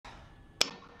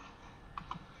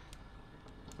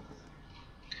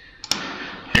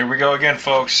Here we go again,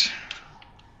 folks.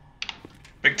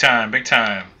 Big time, big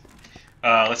time.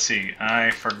 Let's see. I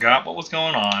forgot what was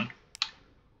going on.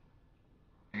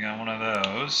 I got one of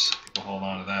those. We'll hold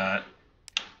on to that.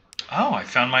 Oh, I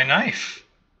found my knife.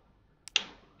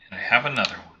 And I have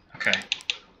another one. Okay.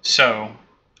 So,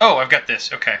 oh, I've got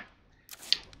this. Okay.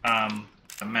 The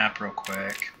map real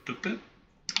quick. Boop, boop.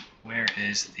 Where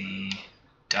is the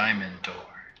diamond door?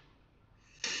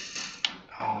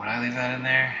 Oh, would I leave that in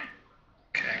there?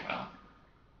 Okay, well.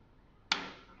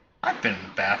 I've been in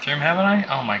the bathroom, haven't I?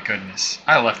 Oh my goodness.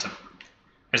 I left a...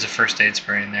 There's a first aid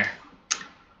spray in there.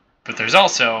 But there's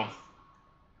also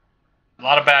a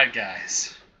lot of bad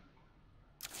guys.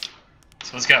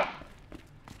 So let's go.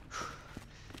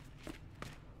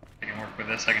 I can work with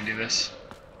this. I can do this.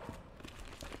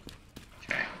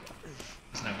 Okay.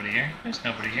 There's nobody here. There's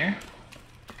nobody here.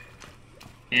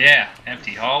 Yeah,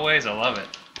 empty hallways. I love it.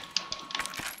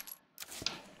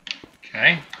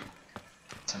 Okay.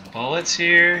 Some bullets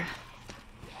here.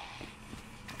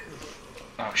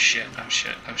 Oh shit, oh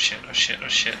shit, oh shit, oh shit, oh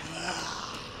shit.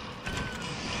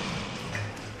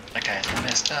 That guy's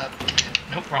messed up.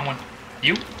 Nope, wrong one.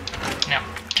 You? No,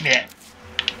 give me that.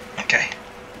 Okay.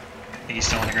 I think he's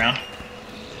still on the ground.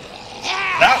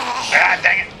 No! Ah,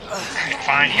 dang it! Alright,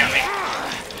 fine, you got me.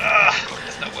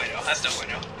 That's no way, no. That's no way,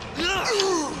 no.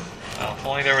 Oh, if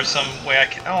only there was some way I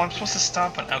could... Oh, I'm supposed to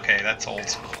stop on... Okay, that's old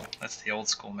school. That's the old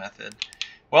school method.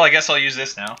 Well, I guess I'll use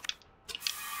this now.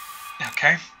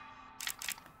 Okay.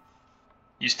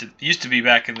 Used to be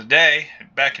back in the day,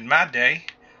 back in my day,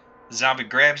 the zombie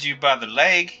grabs you by the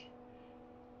leg,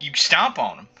 you stomp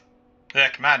on him.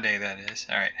 Back in my day, that is.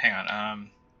 Alright, hang on.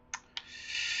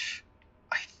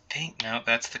 I think, no,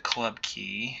 that's the club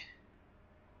key.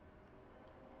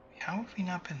 How have we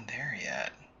not been there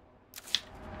yet?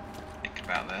 Think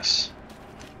about this.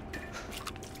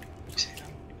 See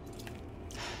them?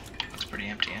 Looks pretty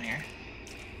empty in here.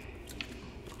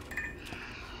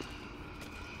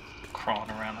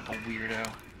 Crawling around like a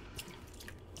weirdo.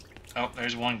 Oh,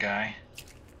 there's one guy.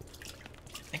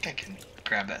 I think I can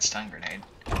grab that stun grenade.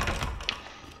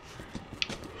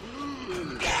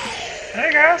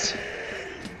 Hey guys!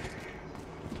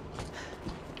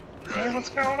 Hey, what's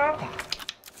going on?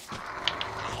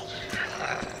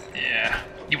 Yeah,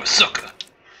 you a sucker.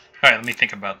 Alright, let me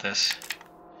think about this.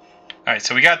 Alright,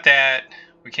 so we got that.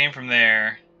 We came from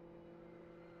there.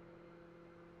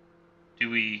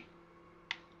 Do we...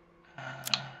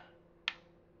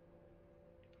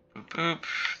 boop, boop.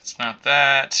 It's not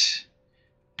that.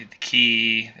 Need the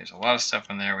key. There's a lot of stuff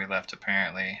in there we left,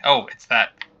 apparently. Oh, it's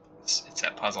that. It's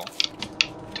that puzzle.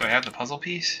 Do I have the puzzle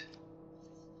piece?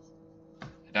 I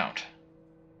don't.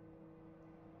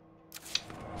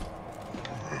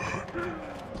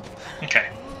 Okay.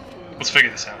 Let's figure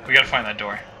this out. We gotta find that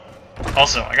door.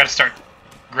 Also, I gotta start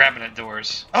grabbing at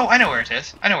doors. Oh, I know where it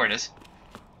is. I know where it is.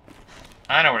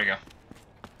 I know where to go.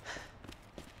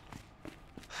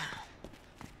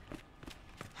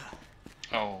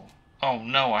 Oh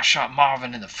no, I shot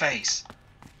Marvin in the face.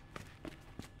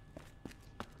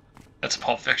 That's a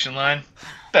Pulp Fiction line.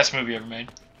 Best movie ever made.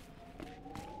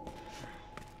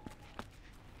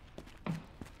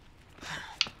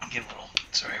 I'm getting a little...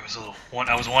 Sorry,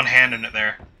 I was one-handing it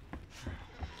there.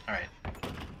 Alright.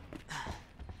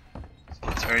 So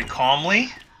let's very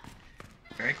calmly,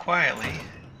 very quietly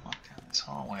walk down this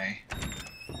hallway.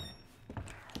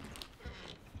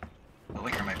 The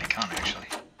liquor might be gone, actually.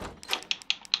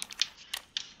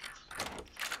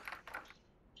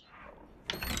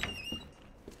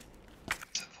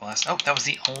 Oh, that was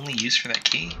the only use for that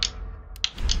key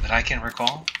that I can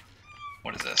recall.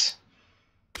 What is this?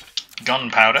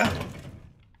 Gunpowder?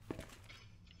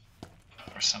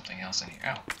 Or something else in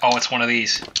here. Oh, it's one of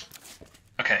these.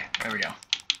 Okay, there we go.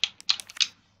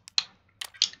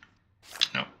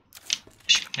 Nope.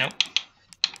 Nope.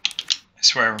 I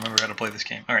swear I remember how to play this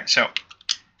game. Alright, so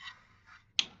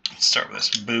let's start with this.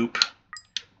 Boop.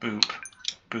 Boop.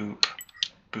 Boop.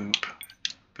 Boop.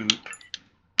 Boop.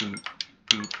 Boop.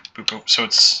 Boop, boop, boop. So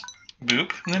it's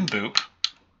boop, and then boop.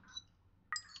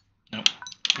 Nope.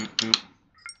 Boop, boop.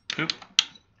 Boop.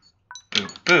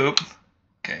 Boop, boop.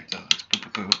 Okay, so it's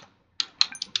boop, boop, boop.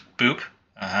 Boop.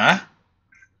 Uh-huh.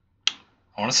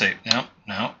 I want to say, no,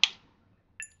 no.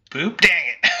 Boop. Dang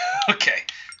it. Okay.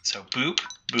 So boop,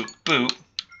 boop, boop.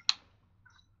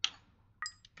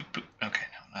 Boop, boop. Okay,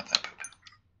 no, not that boop.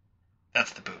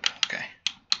 That's the boop. Okay.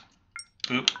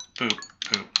 Boop, boop,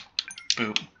 boop,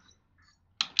 boop.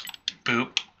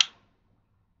 Boop.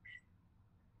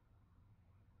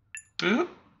 Boop.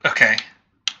 Okay.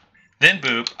 Then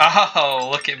boop. Oh,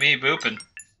 look at me booping.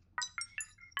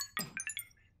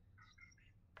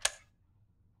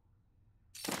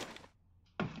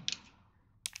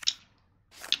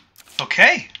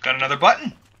 Okay, got another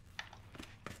button.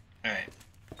 Alright.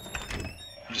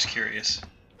 I'm just curious.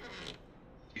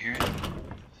 Do you hear it?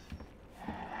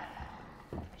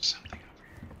 There's something over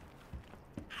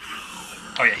here.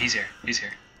 Oh yeah, he's here. He's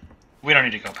here. We don't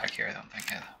need to go back here, I don't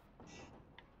think.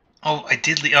 Oh, I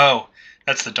did leave. Oh,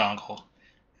 that's the dongle.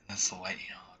 That's the lightning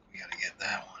hog. We gotta get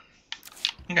that one.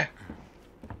 Okay.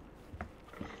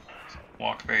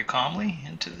 Walk very calmly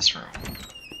into this room.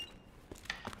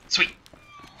 Sweet.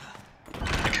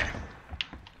 Okay.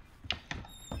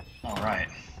 Alright.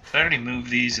 Did I already move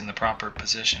these in the proper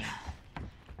position?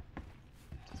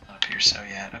 Does not appear so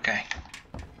yet. Okay.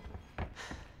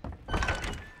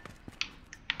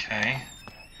 Okay.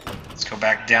 Let's go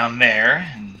back down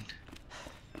there and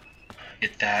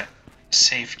get that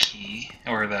safe key,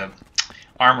 or the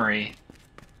armory,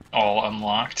 all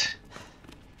unlocked.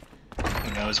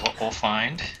 Who knows what we'll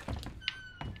find.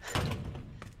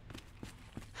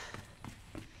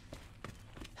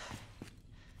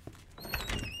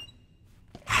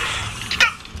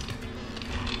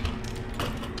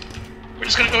 We're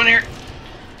just gonna go in here.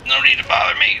 No need to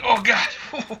bother me. Oh god.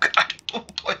 Oh god. Oh,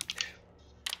 what?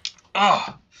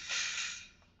 Oh.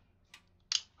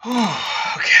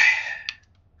 Oh, okay.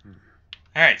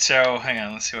 Alright, so hang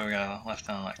on, let's see what we got left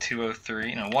on, like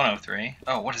 203, no, 103.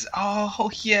 Oh, what is it? Oh,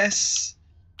 yes!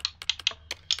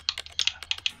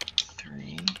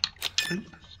 3. Oop.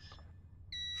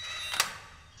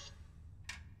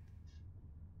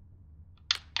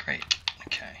 Great,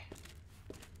 okay.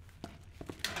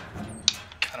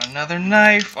 Got another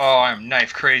knife. Oh, I'm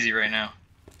knife crazy right now.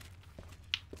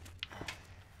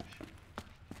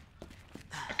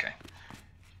 Okay.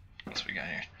 What's we got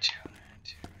here?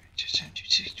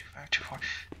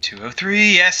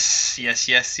 203, yes! Yes,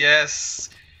 yes, yes!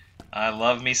 I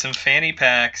love me some fanny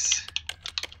packs.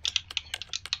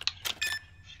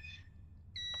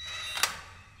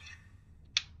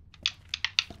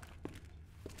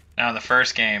 Now in the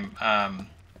first game,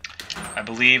 I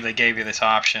believe they gave you this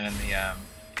option in the,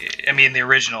 I mean the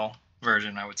original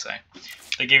version, I would say.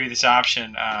 They gave you this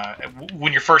option,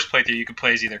 when your first playthrough you could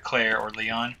play as either Claire or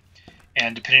Leon.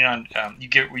 And depending on,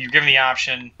 you're given the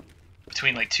option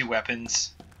between like 2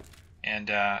 weapons. And,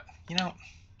 you know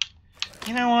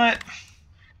what?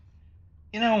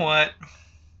 You know what?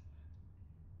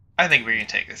 I think we're going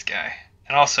to take this guy.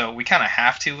 And also, we kind of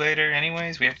have to later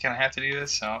anyways. We kind of have to do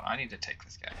this, so I need to take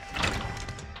this guy.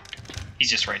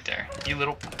 He's just right there. You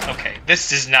little... Okay,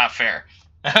 this is not fair.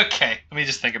 Okay, let me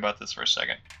just think about this for a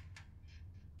second.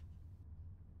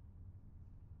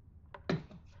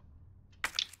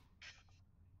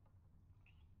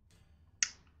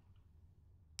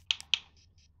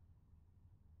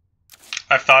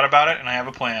 I've thought about it, and I have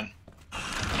a plan.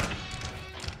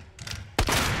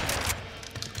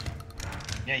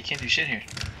 Yeah, you can't do shit here.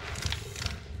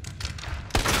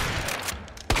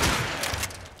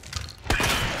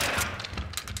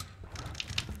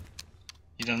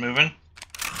 You done moving?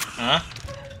 Huh?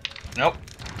 Nope.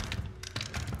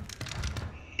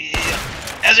 Yeah.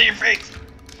 As are your face!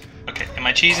 Okay, am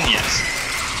I cheesing? Yes.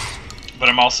 But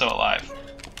I'm also alive.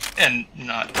 And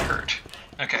not hurt.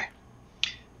 Okay.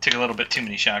 Took a little bit too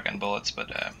many shotgun bullets, but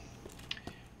I'm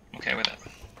okay with it.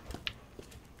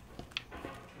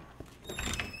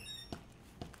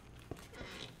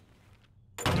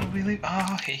 What did we leave?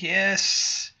 Oh,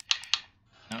 yes!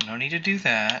 No need to do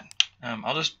that.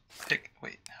 I'll just pick...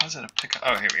 Wait, how's it a pick up?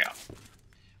 Oh, here we go.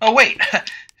 Oh, wait!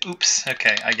 Oops.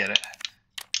 Okay, I get it.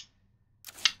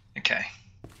 Okay.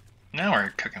 Now we're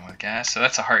cooking with gas, so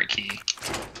that's a heart key.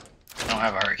 I don't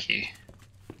have a heart key.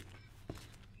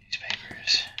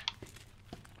 Newspapers.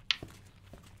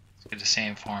 It's good to stay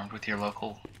informed with your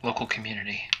local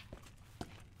community.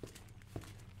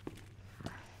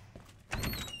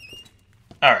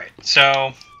 Alright,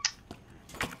 so...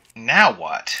 Now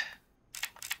what?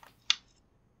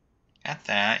 Got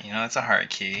that, you know, that's a heart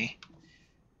key.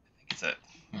 I think it's a...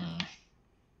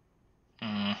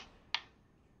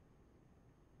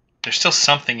 There's still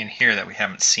something in here that we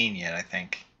haven't seen yet, I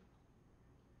think.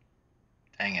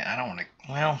 Dang it, I don't want to...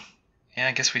 Well, yeah,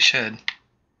 I guess we should.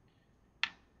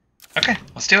 Okay,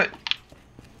 let's do it.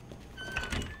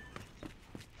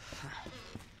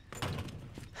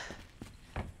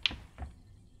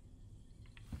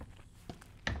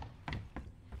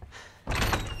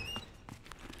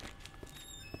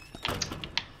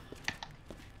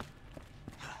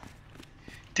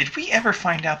 Did we ever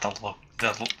find out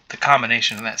the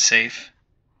combination of that safe?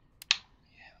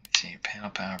 Yeah, let me see. Panel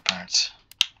power parts.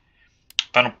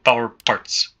 Panel power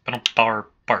parts. Panel power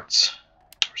parts.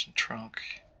 Doors and trunk.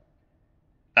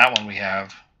 That one we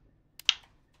have.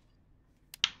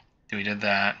 We did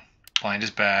that. Blind as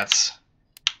bats.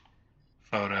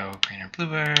 Photo, green or blue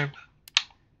herb.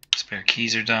 Spare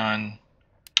keys are done.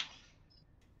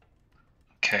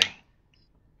 Okay.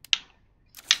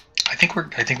 I think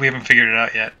we haven't figured it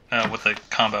out yet what the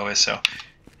combo is. So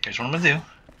here's what I'm gonna do.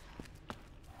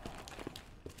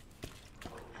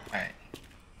 All right.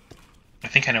 I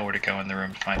think I know where to go in the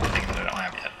room to find the thing that I don't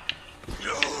have yet.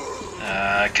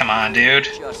 Come on, dude.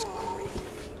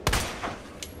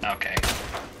 Okay.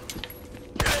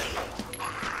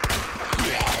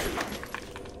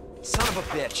 Son of a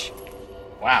bitch.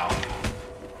 Wow.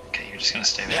 Okay, you're just gonna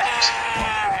stay there.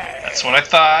 That's what I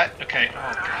thought. Okay. Oh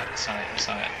god, that's not it. That's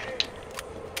not it.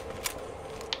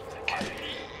 Okay.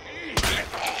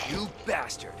 You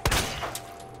bastard.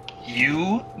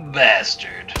 You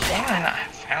bastard. Why did I not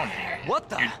have found it here? What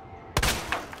the?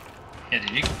 Yeah,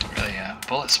 dude, you really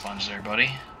bullet sponge there,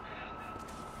 buddy.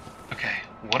 Okay,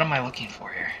 what am I looking for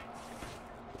here?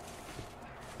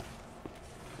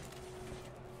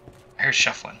 I heard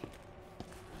shuffling.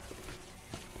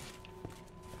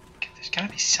 Okay, there's gotta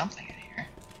be something in here.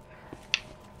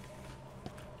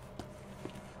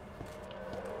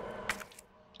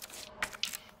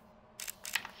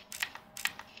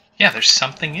 Yeah, there's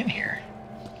something in here.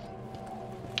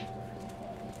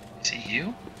 Is it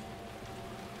you?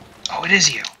 Oh, it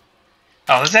is you.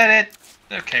 Oh, is that it?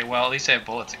 Okay, well, at least I have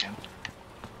bullets again.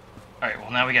 Alright,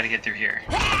 well, now we gotta get through here.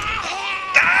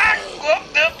 Ah! Oh,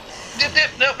 nope!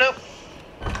 Nope, nope.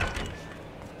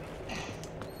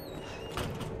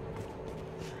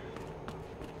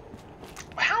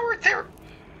 How are there...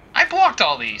 I blocked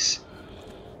all these.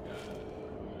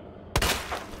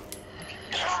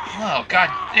 Oh, God.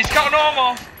 He's going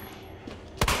normal!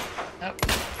 Nope.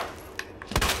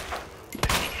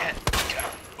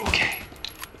 Okay.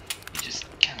 You just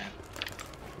kind of...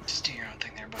 Just do your own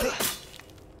thing there, buddy.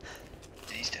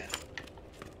 He's dead.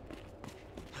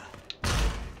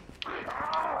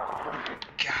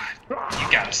 God.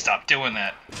 You gotta stop doing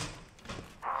that.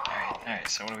 Alright,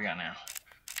 so what do we got now?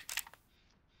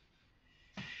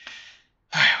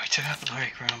 Alright, we took out the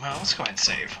break room. Well, let's go ahead and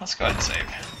save. Let's go ahead and save.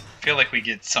 I feel like we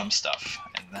get some stuff,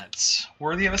 and that's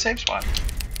worthy of a save spot.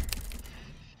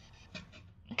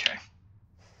 Okay.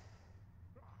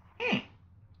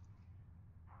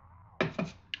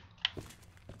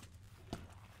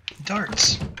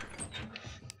 Darts.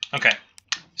 Okay.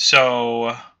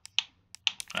 So...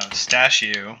 stash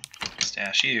you.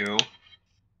 Stash you.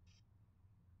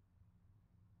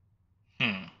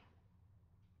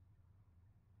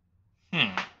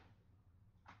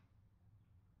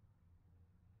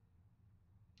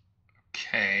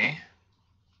 Okay.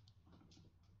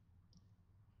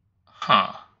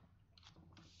 Huh.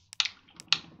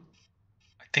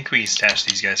 I think we can stash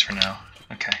these guys for now.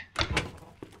 Okay.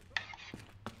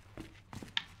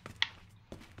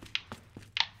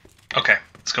 Okay,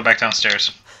 let's go back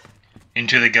downstairs.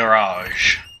 Into the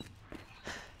garage.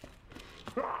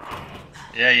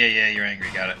 Yeah, you're angry,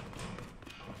 got it.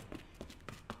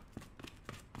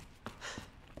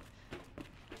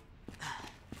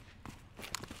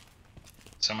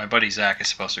 So my buddy Zach is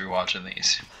supposed to be watching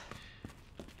these.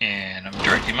 And I'm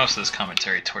directing most of this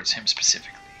commentary towards him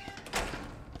specifically.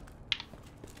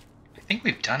 I think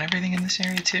we've done everything in this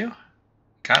area too.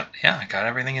 Got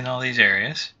everything in all these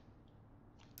areas.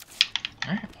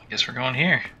 Alright, I guess we're going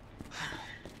here.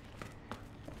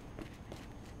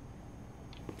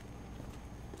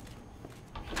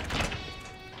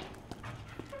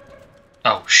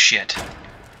 Oh shit.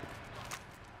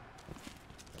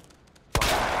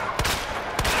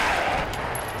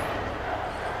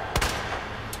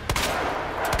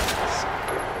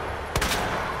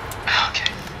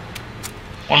 Okay.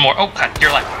 One more. Oh god, you're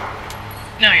alive.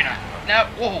 No, you're not. No.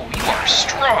 Whoa, you are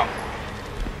strong.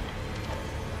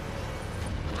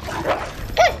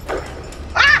 Woo!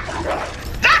 Ah!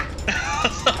 Ah!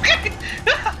 Okay.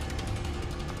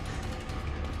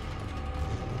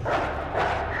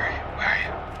 Where are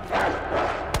you?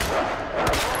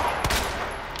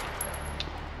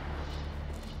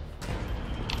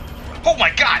 Oh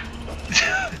my god!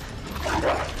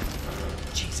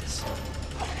 Jesus.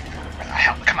 Where the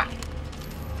hell? Come on.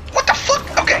 What the fuck?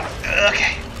 Okay.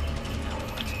 Okay.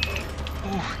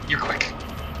 Ooh, you're quick.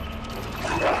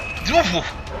 Ooh.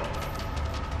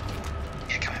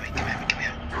 Yeah, come at me.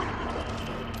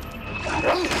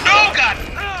 Oh god!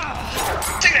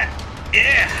 Take that!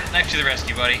 Yeah! Knife to the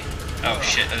rescue, buddy. Oh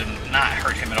shit, that did not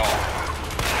hurt him at all.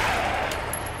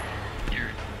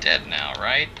 You're dead now,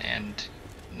 right? And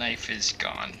knife is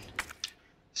gone.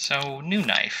 So, new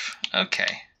knife.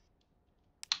 Okay.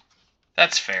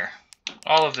 That's fair.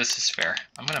 All of this is fair.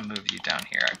 I'm gonna move you down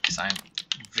here because I'm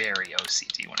very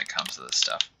OCD when it comes to this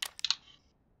stuff.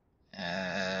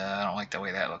 I don't like the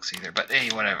way that looks either, but hey,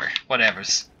 whatever.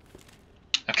 Whatevers.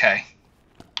 Okay.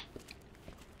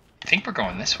 I think we're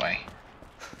going this way.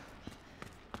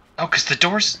 Oh, because the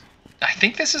doors... I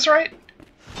think this is right?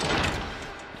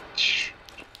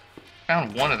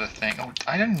 Found one of the things. Oh,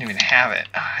 I didn't even have it.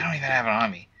 Oh, I don't even have it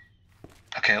on me.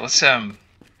 Okay, let's,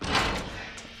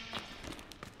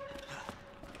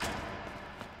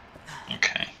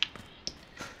 Okay.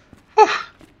 Whew.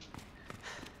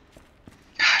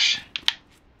 Gosh.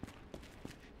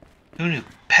 Who knew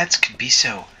pets could be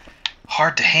so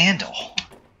hard to handle?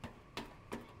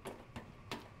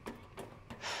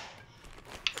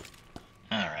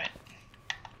 Alright.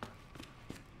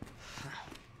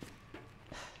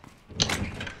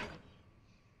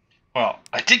 Well,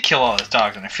 I did kill all those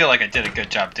dogs, and I feel like I did a good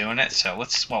job doing it, so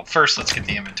first let's get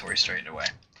the inventory straightened away.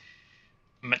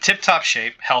 I'm at tip-top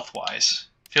shape, health-wise.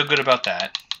 Feel good about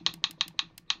that.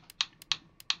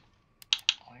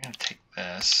 I'm going to take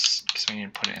this, because we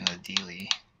need to put it in the dealie.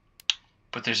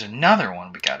 But there's another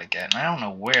one we got to get, and I don't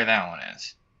know where that one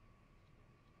is.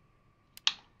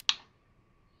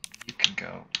 You can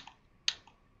go,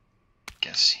 I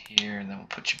guess, here, and then we'll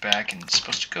put you back, and it's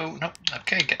supposed to go, nope,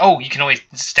 okay. Oh, you can only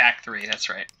stack 3, that's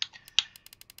right.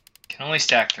 You can only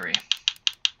stack 3.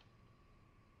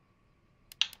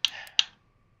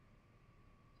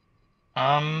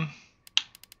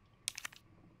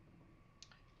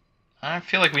 I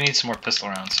feel like we need some more pistol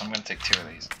rounds, so I'm going to take 2 of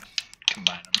these and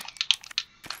combine them.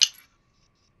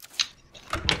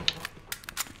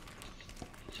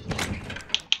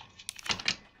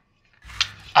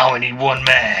 Oh, we need 1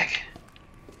 mag.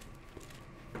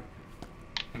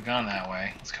 We've gone that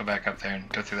way. Let's go back up there and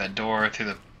go through that door, through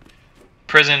the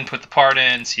prison, put the part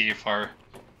in, see if our...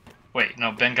 Wait,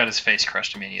 no, Ben got his face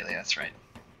crushed immediately, that's right.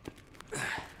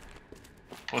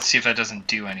 Let's see if that doesn't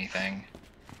do anything.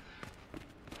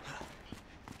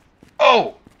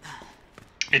 Oh!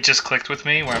 It just clicked with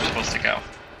me where I'm supposed to go.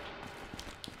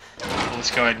 Well, let's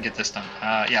go ahead and get this done.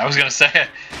 Yeah, I was gonna say,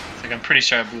 it's like I'm pretty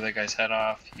sure I blew that guy's head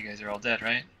off. You guys are all dead,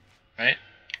 right? Right?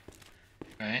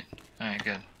 Right? Alright,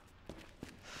 good.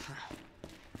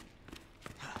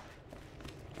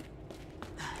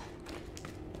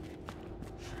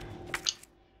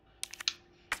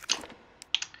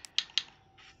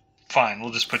 Fine, we'll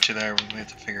just put you there. We have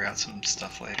to figure out some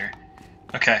stuff later.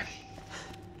 Okay.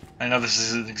 I know this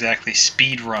isn't exactly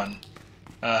speed run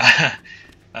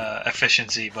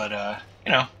efficiency, but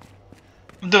you know,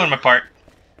 I'm doing my part.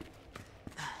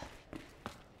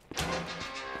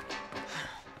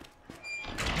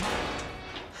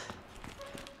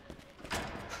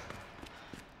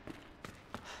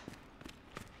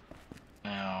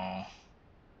 Now,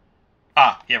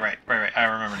 yeah, right. I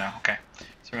remember now. Okay, so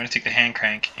we're gonna take the hand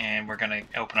crank and we're gonna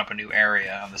open up a new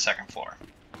area on the 2nd floor.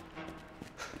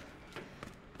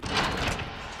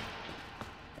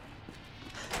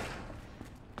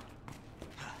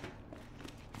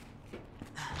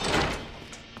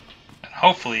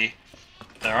 Hopefully,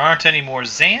 there aren't any more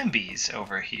zombies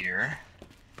over here.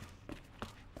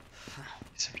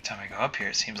 Every time I go up here,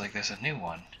 it seems like there's a new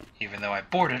one, even though I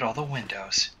boarded all the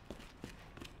windows.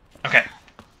 Okay.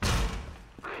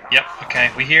 Yep, okay,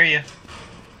 we hear you. I'm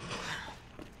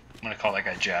gonna call that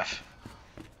guy Jeff.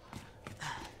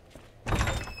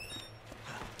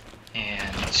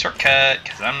 And shortcut,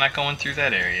 because I'm not going through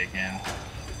that area again.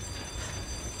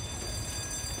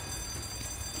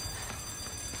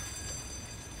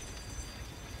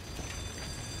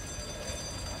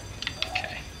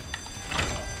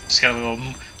 Just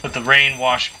gotta let the rain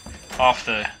wash off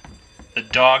the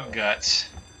dog guts.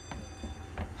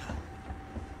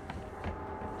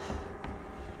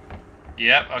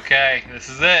 Yep, okay, this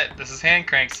is it. This is Hand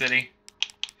Crank City.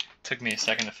 Took me a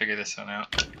second to figure this one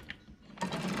out.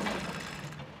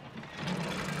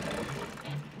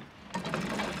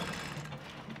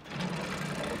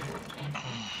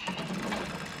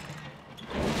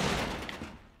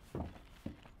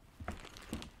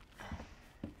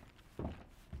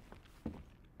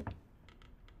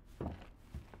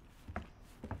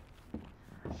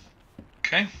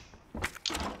 Okay.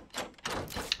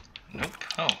 Nope.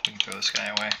 Oh, we can throw this guy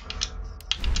away.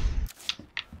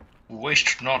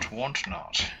 Waste not, want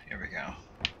not. Here we go.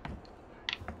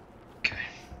 Okay.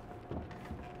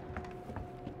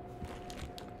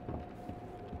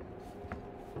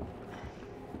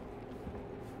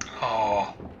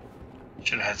 Oh.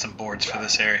 Should have had some boards for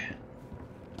this area.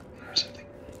 Or something.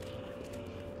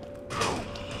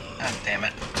 God damn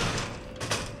it.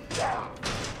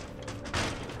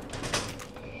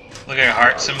 Look at a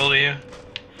heart symbol to you.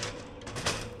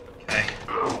 Okay.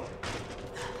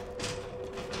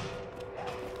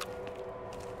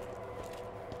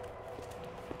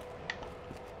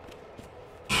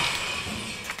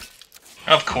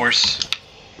 Of course.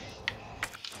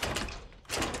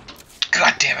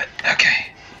 God damn it. Okay.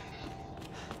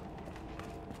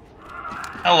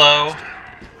 Hello.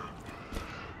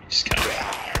 Just gotta...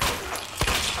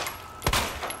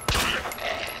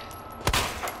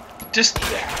 Just...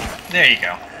 There you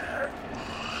go.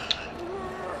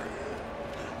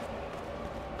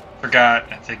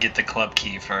 Forgot to get the club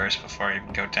key first before I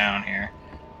even go down here.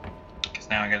 Because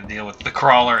now I gotta deal with the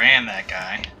crawler and that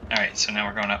guy. Alright, so now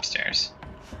we're going upstairs.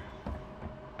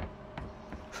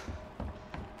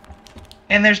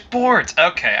 And there's boards!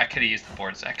 Okay, I could have used the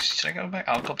boards. Actually, should I go back?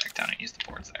 I'll go back down and use the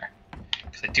boards there.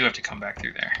 Because I do have to come back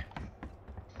through there.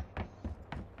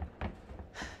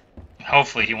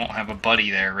 Hopefully he won't have a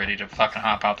buddy there ready to fucking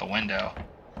hop out the window.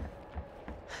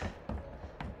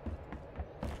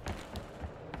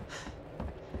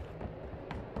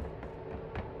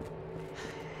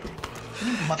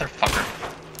 You motherfucker.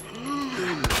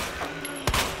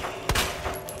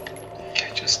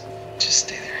 Okay, just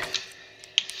stay there.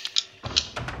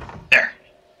 There.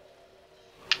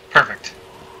 Perfect.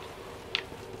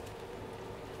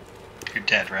 You're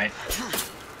dead, right?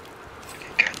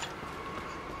 Okay, good.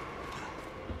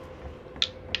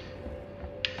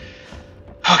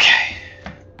 Okay.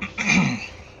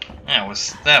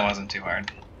 That wasn't too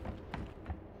hard.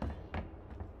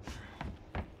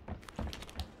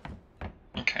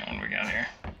 Okay, what do we got here?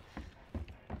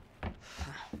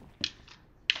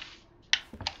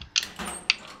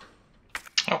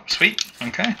 Oh, sweet.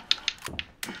 Okay.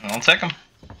 I'll take them.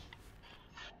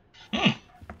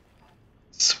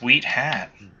 Sweet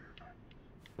hat.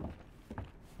 Can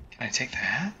I take the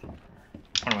hat?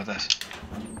 What about this?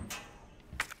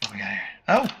 What do we got here?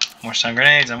 Oh, more stun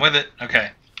grenades. I'm with it.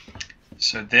 Okay.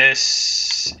 So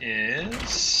this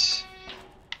is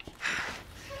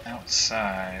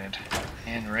outside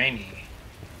and rainy.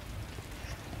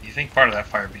 You think part of that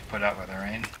fire would be put out by the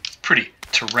rain? It's pretty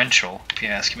torrential, if you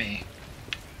ask me.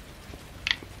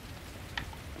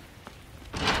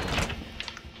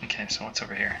 Okay, so what's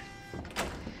over here?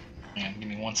 Yeah, give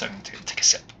me 1 second to take a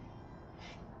sip.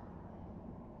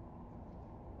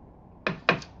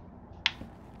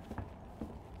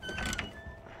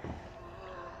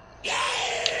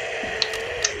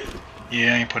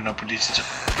 Yeah, I ain't putting up with these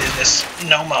business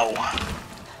no mo.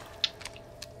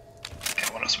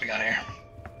 Okay, what else we got here?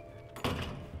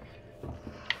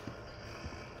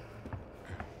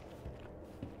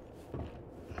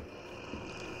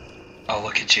 Oh,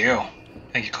 look at you.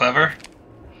 Think you clever?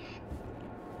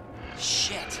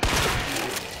 Shit.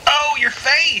 Oh, your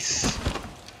face!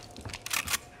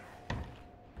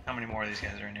 How many more of these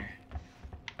guys are in here?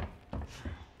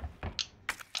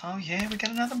 Oh yeah, we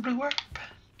got another blue herb.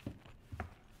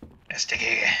 Let's take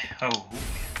it. Oh,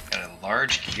 got a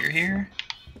large gear here.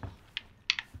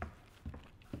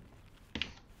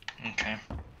 Okay.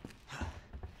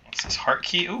 What's this heart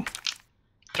key? Ooh.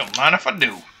 Don't mind if I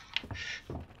do.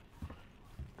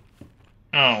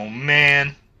 Oh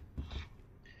man.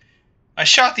 I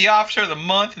shot the officer of the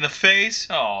month in the face.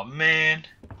 Oh man.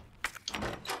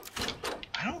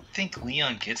 I don't think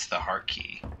Leon gets the heart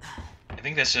key. I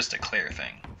think that's just a Claire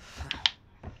thing.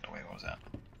 Oh wait, what was that?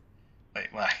 Wait,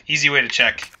 well, easy way to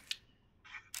check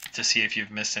to see if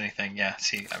you've missed anything. Yeah,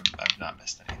 see, I've not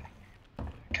missed anything.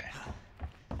 Okay.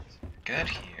 Good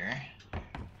here.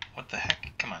 What the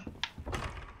heck? Come on.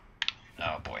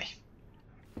 Oh boy.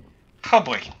 Oh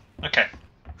boy. Okay.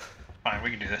 Fine, we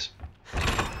can do this.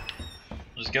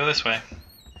 Just go this way.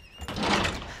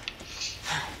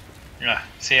 Yeah,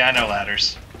 see, I know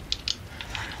ladders.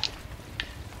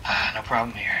 Ah, no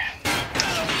problem here.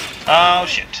 Oh,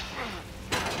 shit.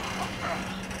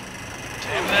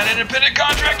 Damn that independent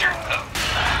contractor! Oh.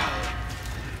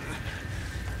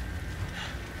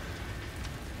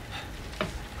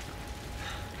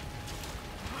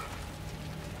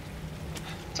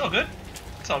 It's all good.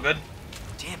 It's all good.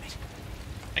 Damn it.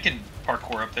 I can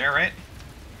parkour up there, right?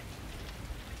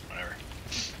 Whatever.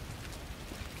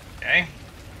 Okay.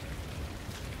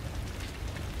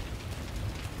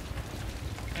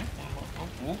 Okay.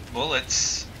 Ooh,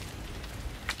 bullets.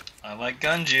 I like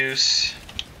gun juice.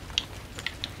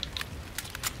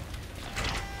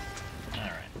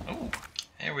 Alright. Ooh.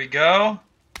 Here we go.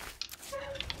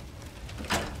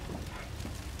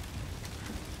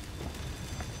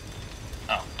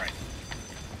 Oh, right.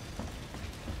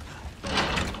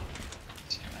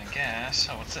 So I guess.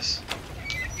 Oh, what's this?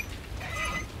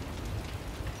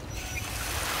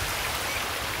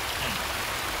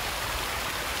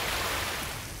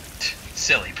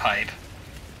 Silly pipe.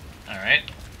 Alright.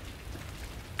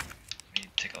 Let me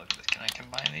take a look at this. Can I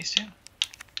combine these two?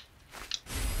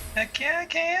 Heck yeah, I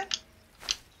can.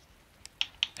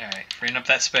 Alright, freeing up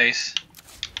that space.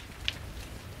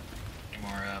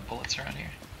 bullets around here?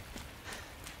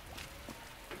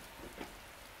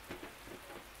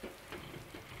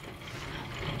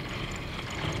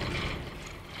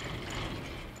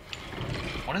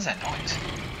 What is that noise?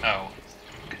 Oh.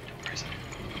 Good door, isn't it?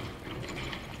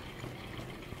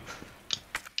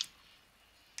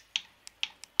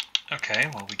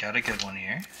 Okay, well we got a good one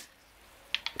here.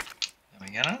 And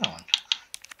we got another one.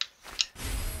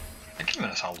 They're giving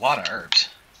us a lot of herbs.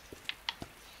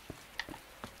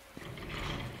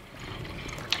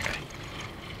 Okay.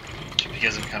 Just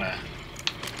because I'm kind of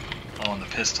low on the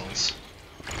pistols.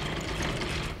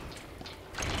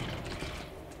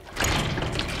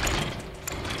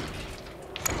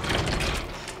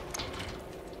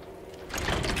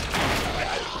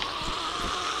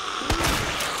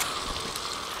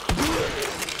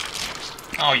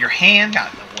 Oh, your hand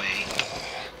got in the way.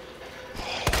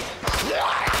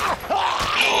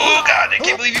 Oh god, I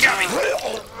can't believe you got me.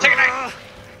 Take a knife.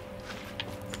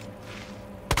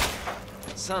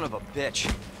 Son of a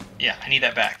bitch. Yeah, I need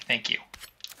that back. Thank you.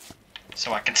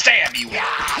 So I can stab you.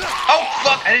 Oh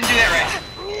fuck, I didn't do that right.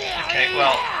 Okay,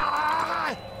 well.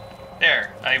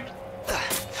 There, I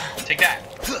take that.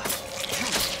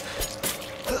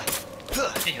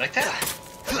 Hey, you like that?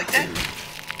 You like that?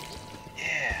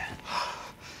 Yeah.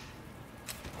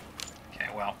 Okay,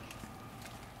 well.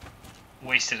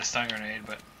 Wasted a stun grenade,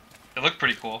 but it looked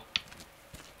pretty cool.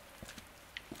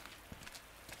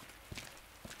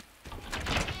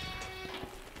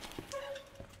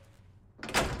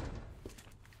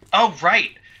 Oh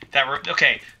right,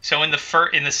 okay. So in the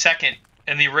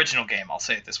original game, I'll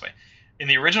say it this way: in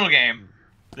the original game,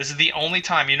 this is the only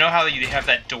time. You know how you have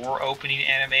that door opening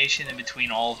animation in between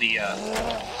all the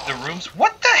rooms.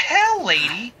 What the hell,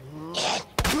 lady?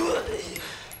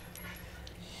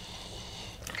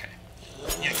 Okay,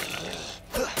 yeah,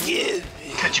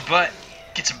 cut your butt.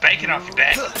 Get some bacon off your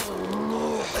back.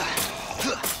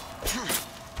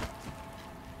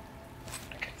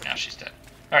 Okay, now she's dead.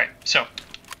 All right, so.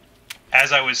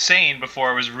 As I was saying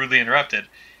before I was rudely interrupted,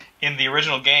 in the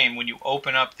original game, when you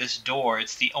open up this door,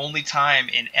 it's the only time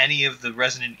in any of the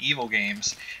Resident Evil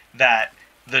games that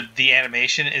the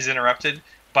animation is interrupted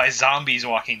by zombies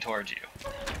walking towards you.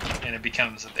 And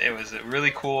it was a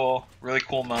really cool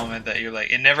moment that you're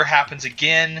like, it never happens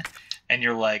again, and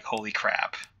you're like, holy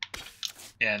crap.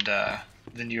 And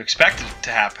then you expect it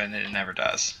to happen, and it never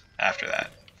does after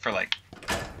that, for like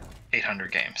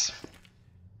 800 games.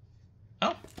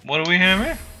 Oh, what do we have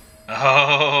here?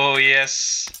 Oh,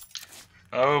 yes.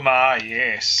 Oh my,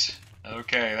 yes.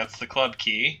 Okay, that's the club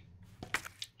key.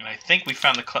 And I think we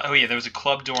found the club. Oh yeah, there was a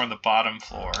club door on the bottom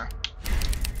floor.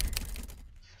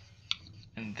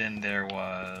 And then there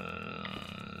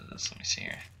was... Let me see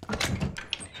here.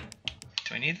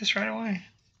 Do I need this right away?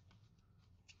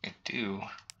 I do. I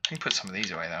can put some of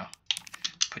these away, though.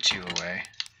 Put you away.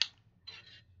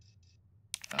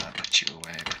 Put you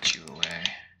away, put you away.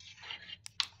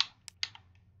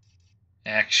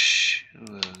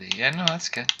 Actually, yeah, no, that's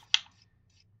good.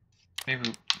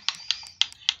 Maybe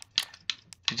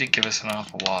they did give us an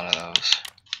awful lot of those,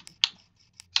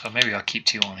 so maybe I'll keep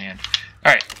 2 on hand.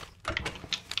 All right.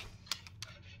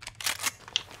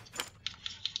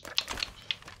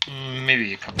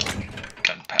 Maybe a couple of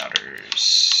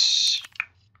gunpowders.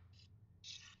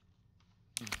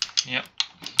 Yep.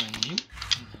 And you.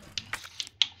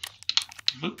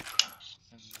 Boop.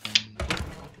 And then boop.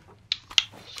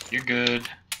 You're good.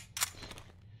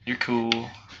 You're cool.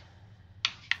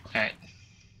 Alright.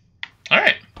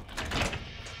 Alright.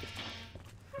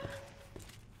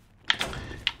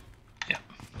 Yeah.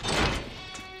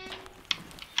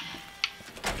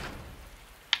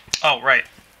 Oh, right.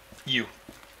 You.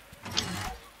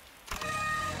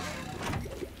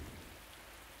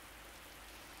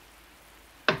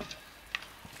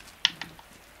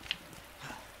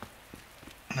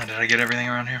 Now, did I get everything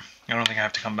around here? I don't think I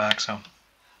have to come back, so...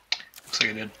 Looks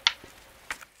like I did.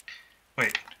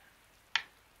 Wait.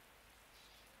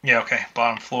 Yeah, okay.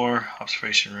 Bottom floor,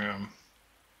 observation room.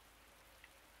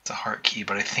 It's a heart key,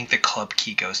 but I think the club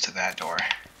key goes to that door.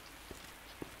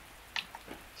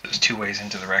 So there's 2 ways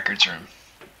into the records room.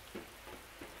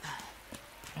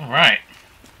 Alright.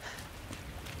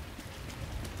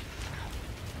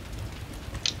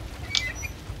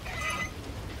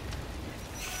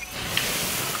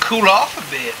 Cool off a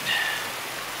bit.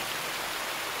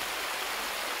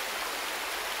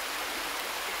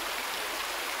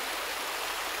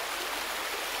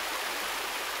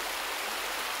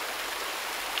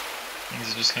 Is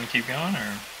it just going to keep going,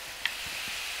 or?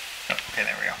 Oh, okay,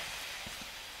 there we go.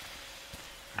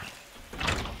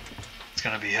 It's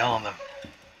going to be hell on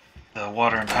the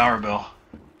water and power bill.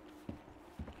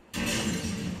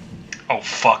 Oh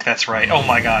fuck, that's right. Oh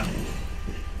my god.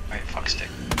 Alright, fuck stick.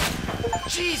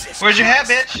 Jesus. Where's your hat,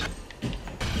 Christ. bitch?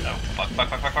 Oh fuck, fuck,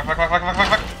 fuck, fuck, fuck, fuck, fuck, fuck, fuck,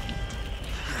 fuck.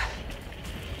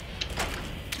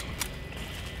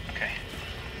 Okay.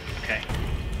 Okay.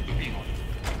 Where are you going?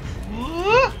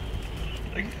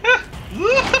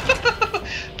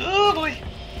 Oh boy.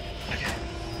 Okay.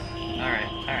 Alright,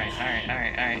 alright, alright,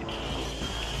 alright, alright.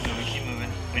 Keep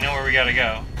moving. We know where we gotta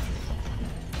go.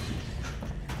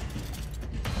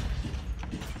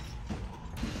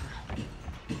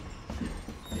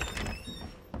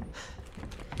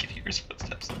 I can hear his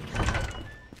footsteps.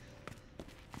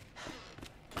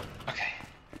 Okay.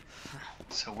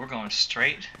 So we're going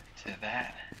straight to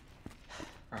that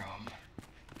room.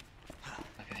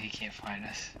 Look at, he can't find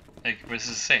us. Like, this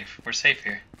is safe. We're safe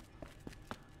here.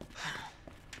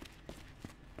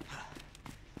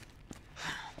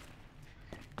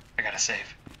 I gotta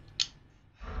save.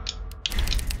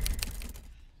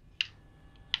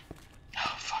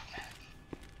 Oh, fuck, man.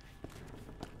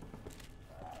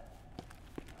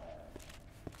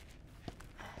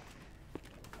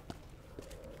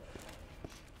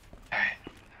 Alright.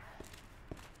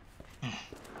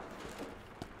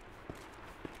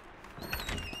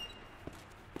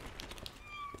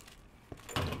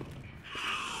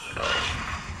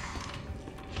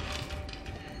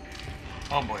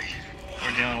 Oh boy.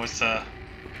 We're dealing with,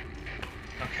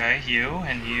 okay, you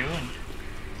and you and...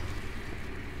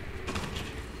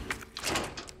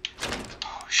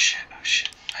 Oh shit, oh shit.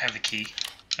 I have the key.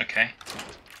 Okay.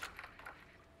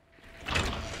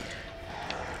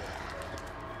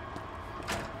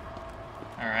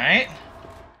 Alright.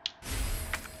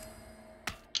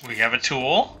 We have a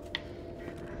tool.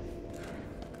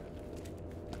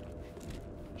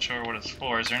 Not sure what it's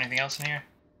for. Is there anything else in here?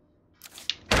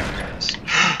 There it is.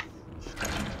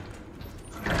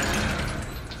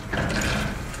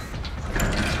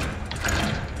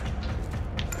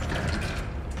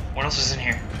 What else is in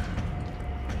here?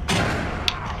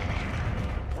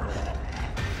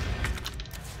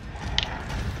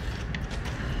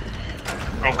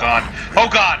 Oh god. Oh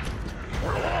god!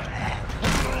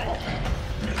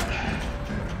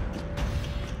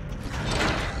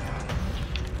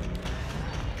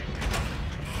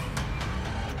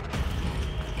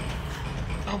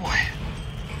 Oh boy.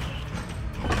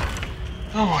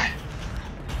 Oh boy.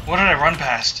 What did I run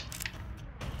past?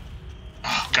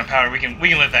 Oh, gunpowder, we can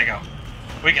let that go.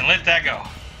 We can let that go.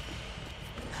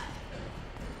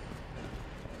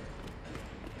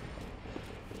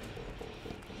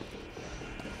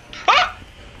 Ah!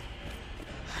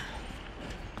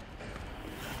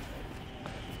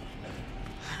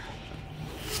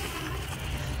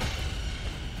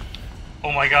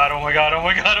 Oh my god, oh my god, oh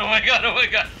my god, oh my god, oh my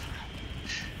god.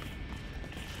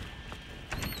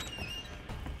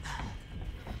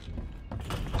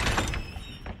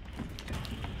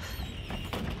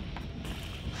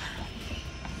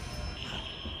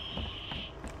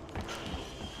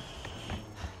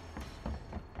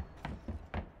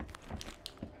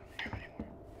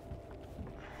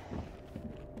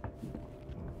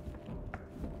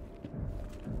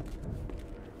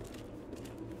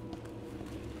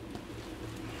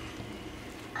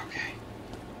 Okay.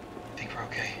 I think we're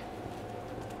okay.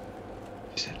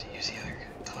 Just have to use the other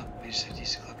club. We just have to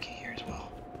use the club key here as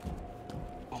well.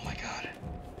 Oh my god.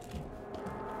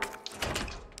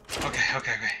 Okay,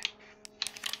 okay, okay.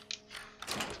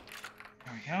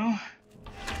 There we go.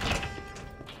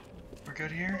 We're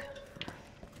good here.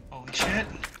 Holy shit.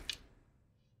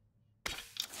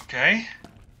 Okay.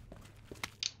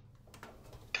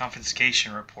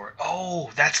 Confiscation report.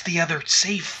 Oh, that's the other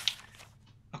safe.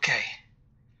 Okay.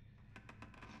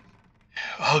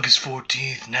 August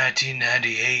 14th,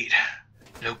 1998.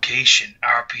 Location,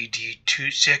 RPD 2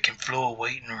 second floor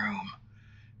waiting room.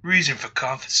 Reason for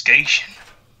confiscation.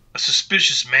 A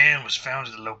suspicious man was found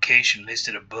at the location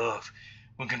listed above.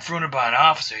 When confronted by an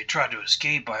officer, he tried to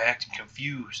escape by acting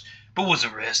confused, but was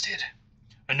arrested.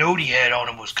 A note he had on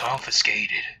him was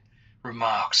confiscated.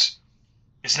 Remarks.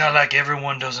 It's not like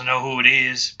everyone doesn't know who it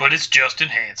is, but it's Justin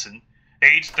Hansen,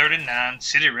 age 39,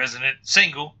 city resident,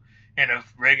 single, and a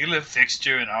regular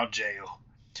fixture in our jail.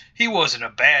 He wasn't a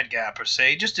bad guy per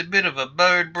se, just a bit of a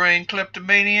bird-brained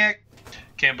kleptomaniac.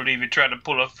 Can't believe he tried to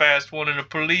pull a fast one in a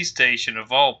police station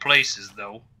of all places,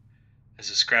 though. There's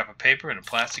a scrap of paper in a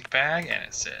plastic bag, and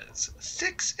it says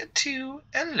 6-2-11.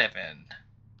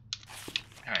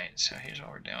 Alright, so here's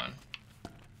what we're doing.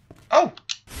 Oh!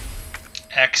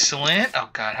 Excellent. Oh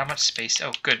god, how much space?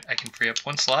 Oh, good. I can free up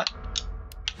one slot.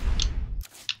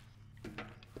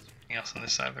 Anything else on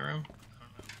this side of the room? I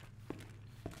don't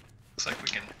know. Looks like we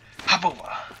can hop over.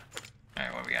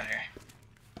 Alright, what we got here?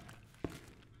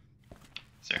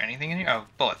 there anything in here? Oh,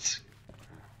 bullets.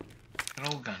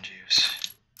 Good old gun juice.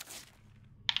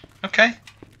 Okay.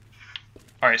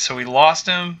 Alright, so we lost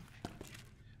him.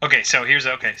 Okay, so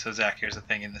Zach, here's the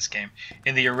thing in this game.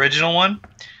 In the original one,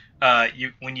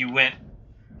 when you went,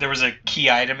 there was a key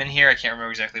item in here. I can't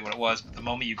remember exactly what it was, but the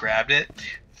moment you grabbed it,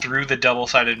 through the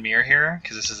double-sided mirror here,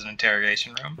 because this is an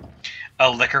interrogation room, a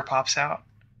liquor pops out.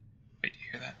 Wait, do you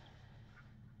hear that?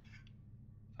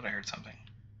 I thought I heard something.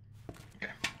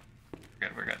 Okay.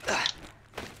 We're good.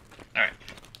 Alright.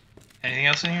 Anything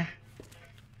else in here?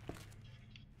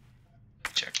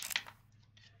 Check.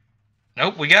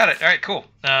 Nope, we got it. Alright, cool.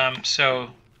 So...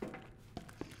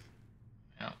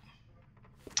 Yep.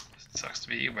 Sucks to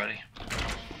be you, buddy.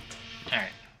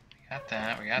 Alright.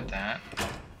 We got that.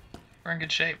 We're in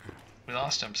good shape. We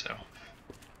lost him, so...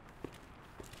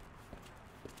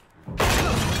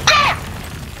 God!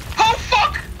 Oh,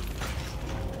 fuck!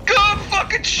 God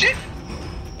fucking shit!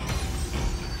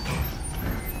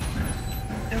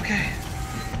 Okay.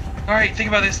 Alright, think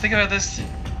about this.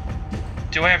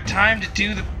 Do I have time to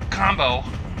do the combo?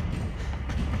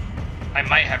 I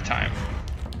might have time.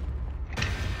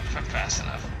 If I'm fast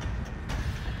enough.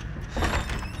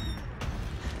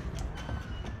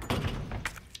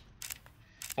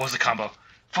 What was the combo?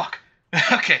 Fuck.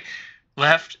 Okay.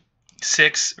 Left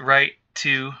 6, right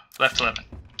 2, left 11.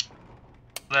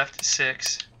 Left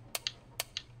 6,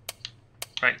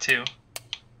 right 2,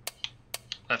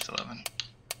 left 11.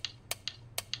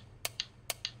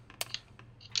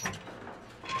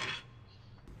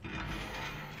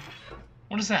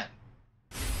 What is that?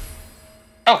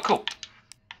 Oh, cool.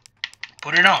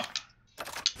 Put it on.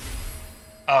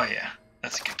 Oh, yeah.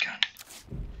 That's a good gun.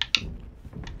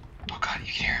 Oh, God,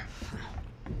 you can hear him.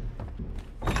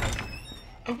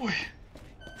 Oh, boy.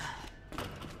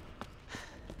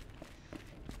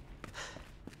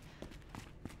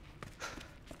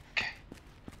 Okay.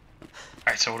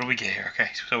 Alright, so what do we get here?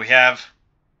 Okay, so we have...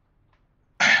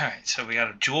 Alright, so we got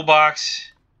a jewel box.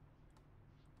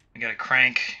 We got a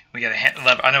crank. We got a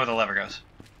lever. I know where the lever goes.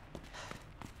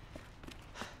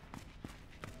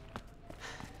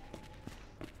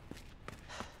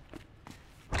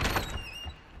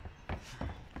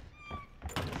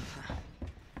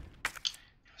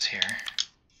 It's here.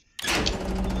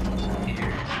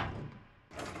 Here.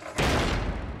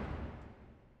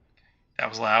 That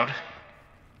was loud.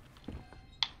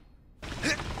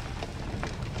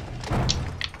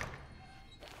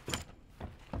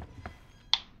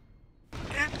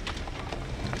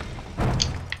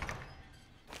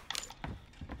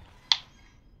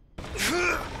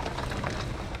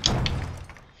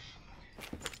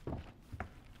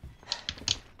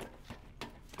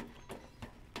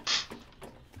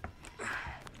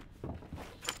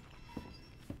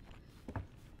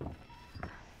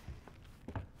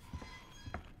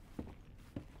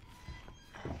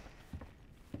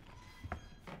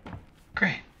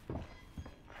 Great.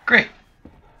 Great.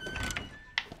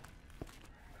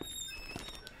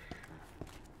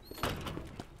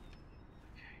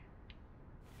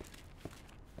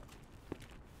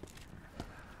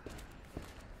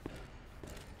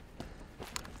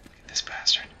 This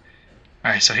bastard.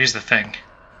 Alright, so here's the thing.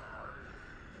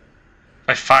 If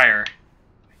I fire...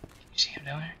 You see him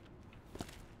down there?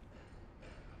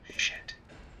 Shit.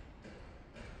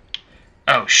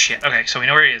 Oh, shit. Okay, so we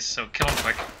know where he is, so kill him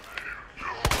quick.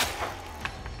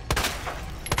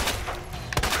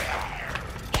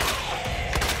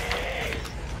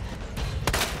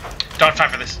 Don't have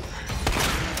time for this.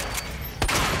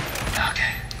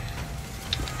 Okay.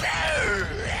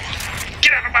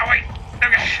 Get out of my way!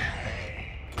 Okay.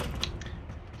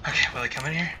 Okay, will they come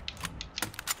in here?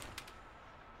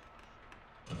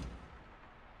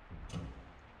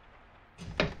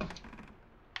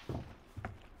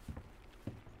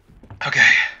 Okay.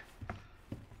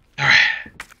 Alright.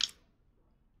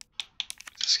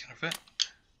 Is this gonna fit?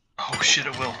 Oh shit,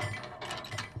 it will.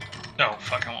 No,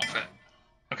 fuck, I won't fit.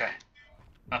 Okay.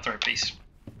 Not the right piece.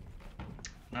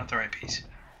 Not the right piece.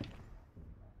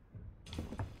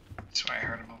 That's why I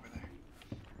heard him over there.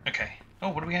 Okay. Oh,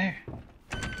 what do we got here?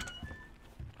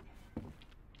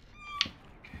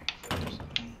 Okay.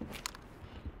 Something.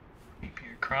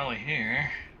 Rapier Crawley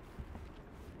here.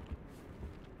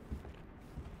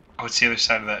 Oh, it's the other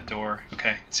side of that door.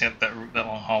 Okay. It's that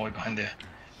long hallway behind the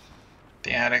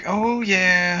attic. Oh,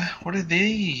 yeah. What are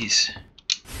these?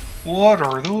 What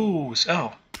are those?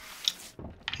 Oh.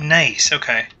 Nice.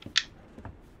 Okay.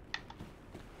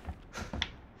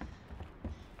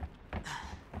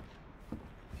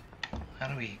 How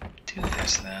do we do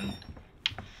this then?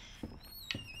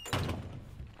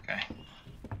 Okay.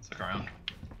 Let's look around.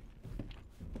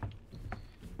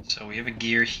 So we have a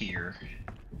gear here.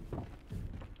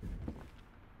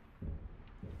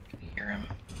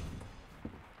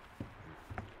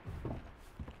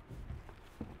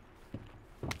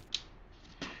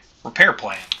 repair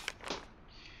plan.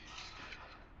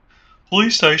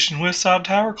 Police station, West Side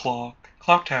Tower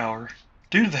clock tower.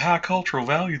 Due to the high cultural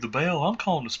value of the bell, I'm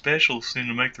calling a specialist in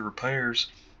to make the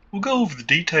repairs. We'll go over the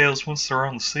details once they're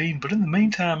on the scene, but in the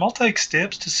meantime, I'll take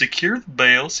steps to secure the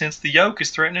bell since the yoke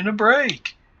is threatening to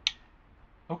break.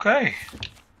 Okay.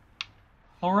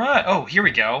 Alright. Oh, here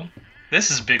we go.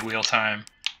 This is big wheel time.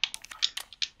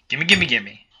 Gimme, gimme,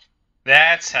 gimme.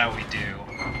 That's how we do.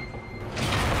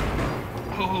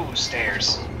 Ooh,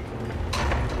 stairs.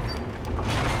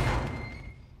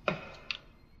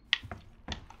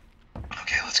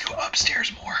 Okay, let's go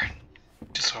upstairs more.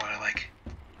 Just what I like.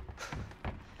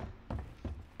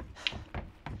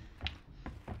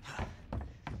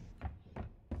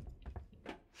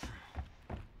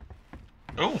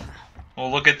 Oh,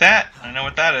 well, look at that. I know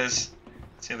what that is.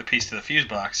 It's the other piece to the fuse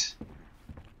box.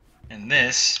 And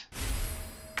this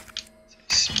is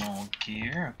a small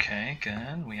gear. Okay,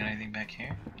 good. We got anything back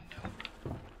here?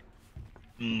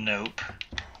 Nope. Nope.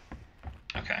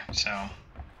 Okay, so.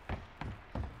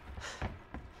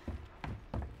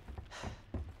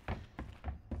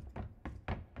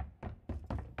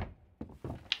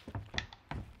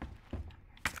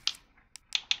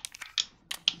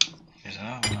 Here's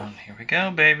another one. Here we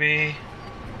go, baby.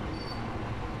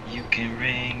 You can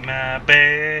ring my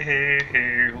bell.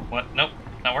 What? Nope,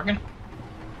 not working.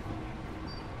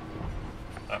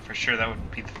 Thought for sure that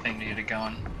would be the thing to get it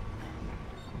going.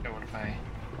 Okay, what if I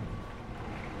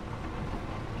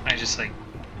just like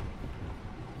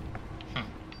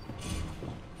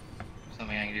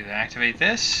something I can do to activate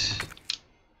this?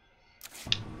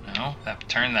 No, that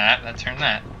turned that. That turned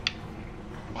that.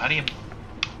 Well, how do you?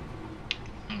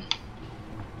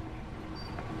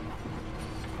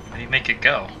 How do you make it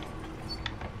go?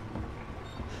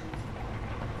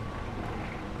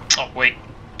 Oh, wait.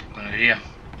 Got an idea.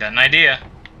 Got an idea.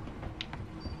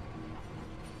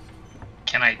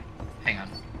 Can I... Hang on.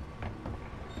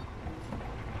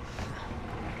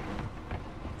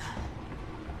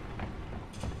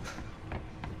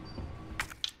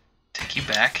 Take you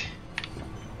back.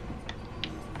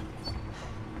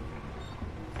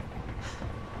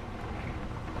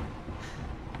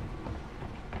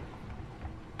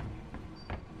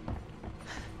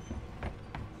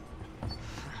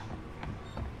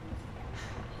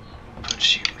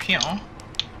 Put you here.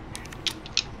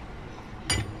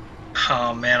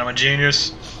 Oh man, I'm a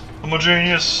genius. I'm a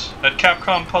genius at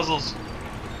Capcom puzzles.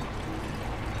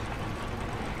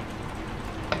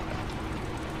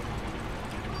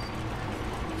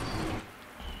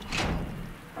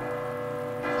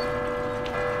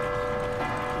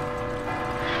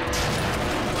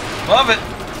 Love it.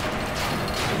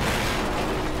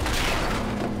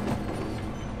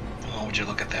 Oh, would you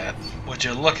look at that? Would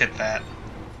you look at that?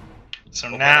 So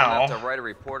Hope now I don't have to write a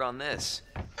report on this.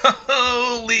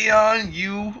 Oh, Leon,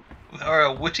 you are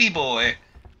a witty boy.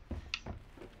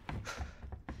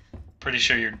 Pretty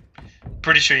sure you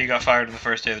got fired on the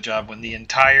first day of the job when the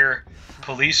entire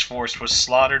police force was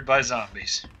slaughtered by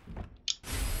zombies.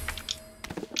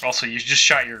 Also, you just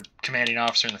shot your commanding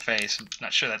officer in the face. I'm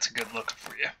not sure that's a good look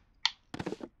for you.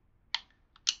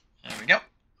 There we go.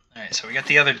 Alright, so we got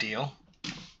the other deal.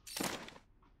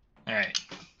 Alright.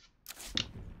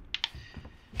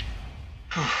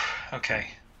 Okay.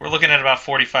 We're looking at about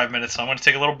 45 minutes, so I'm going to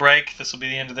take a little break. This will be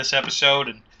the end of this episode,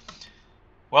 and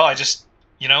well, I just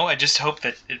hope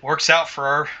that it works out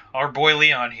for our boy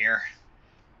Leon here.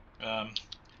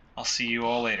 I'll see you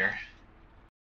all later.